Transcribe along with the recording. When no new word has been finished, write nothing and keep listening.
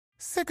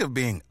Sick of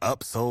being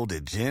upsold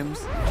at gyms?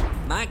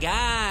 My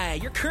guy,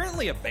 you're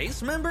currently a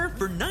base member?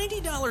 For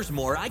 $90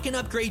 more, I can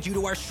upgrade you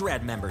to our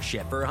Shred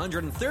membership. For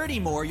 $130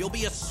 more, you'll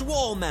be a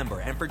Swole member.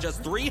 And for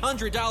just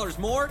 $300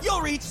 more, you'll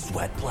reach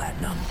Sweat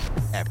Platinum.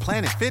 At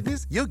Planet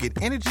Fitness, you'll get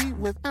energy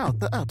without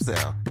the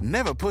upsell.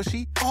 Never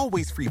pushy,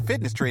 always free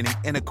fitness training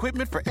and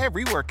equipment for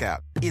every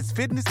workout. It's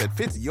fitness that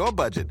fits your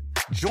budget.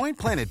 Join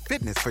Planet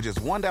Fitness for just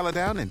 $1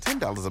 down and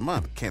 $10 a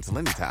month. Cancel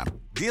anytime.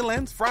 Deal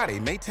ends Friday,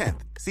 May 10th.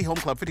 See Home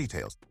Club for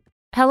details.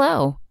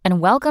 Hello, and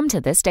welcome to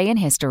This Day in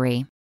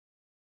History.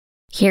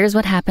 Here's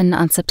what happened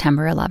on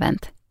September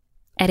 11th.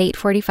 At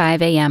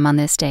 8:45 a.m. on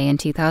this day in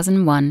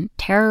 2001,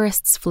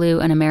 terrorists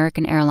flew an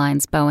American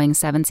Airlines Boeing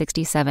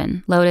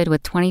 767 loaded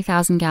with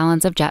 20,000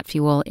 gallons of jet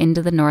fuel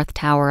into the North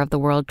Tower of the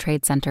World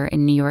Trade Center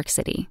in New York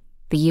City.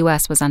 The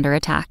U.S. was under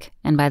attack,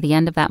 and by the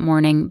end of that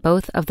morning,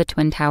 both of the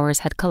Twin Towers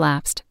had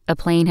collapsed, a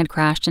plane had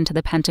crashed into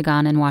the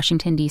Pentagon in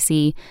Washington,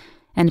 D.C.,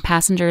 and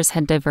passengers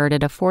had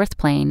diverted a fourth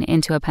plane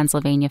into a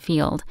Pennsylvania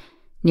field.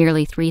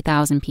 Nearly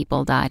 3,000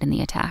 people died in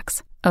the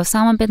attacks.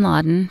 Osama bin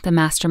Laden, the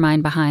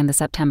mastermind behind the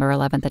September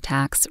 11th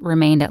attacks,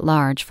 remained at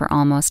large for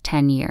almost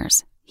 10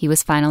 years. He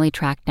was finally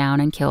tracked down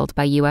and killed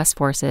by U.S.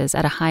 forces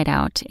at a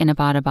hideout in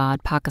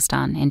Abbottabad,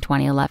 Pakistan in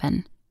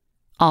 2011.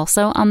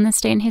 Also on this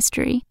day in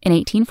history, in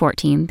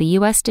 1814, the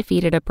U.S.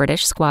 defeated a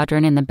British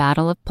squadron in the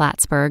Battle of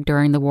Plattsburgh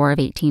during the War of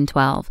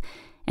 1812.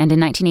 And in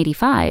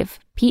 1985,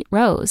 Pete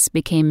Rose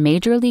became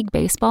Major League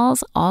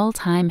Baseball's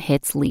all-time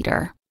hits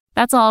leader.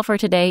 That's all for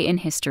today in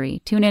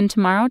history. Tune in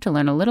tomorrow to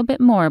learn a little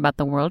bit more about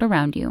the world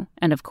around you.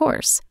 And of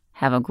course,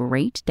 have a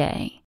great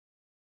day.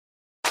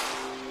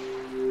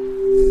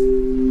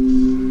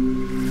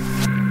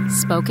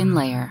 Spoken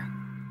Layer.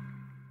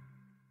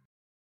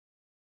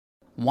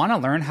 Want to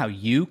learn how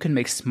you can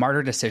make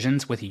smarter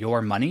decisions with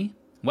your money?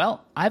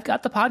 Well, I've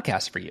got the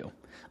podcast for you.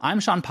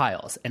 I'm Sean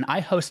Piles, and I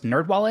host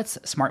NerdWallet's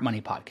Smart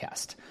Money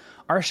Podcast.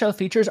 Our show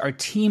features our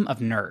team of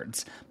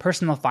nerds,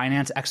 personal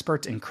finance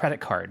experts in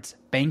credit cards,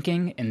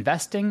 banking,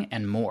 investing,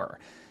 and more.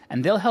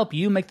 And they'll help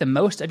you make the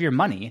most of your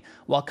money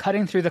while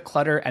cutting through the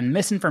clutter and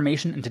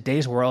misinformation in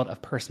today's world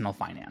of personal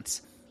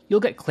finance.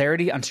 You'll get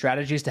clarity on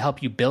strategies to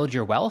help you build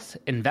your wealth,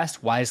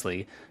 invest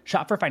wisely,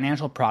 shop for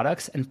financial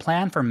products, and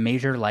plan for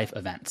major life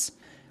events.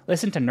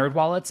 Listen to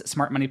NerdWallet's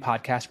Smart Money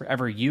Podcast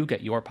wherever you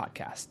get your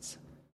podcasts.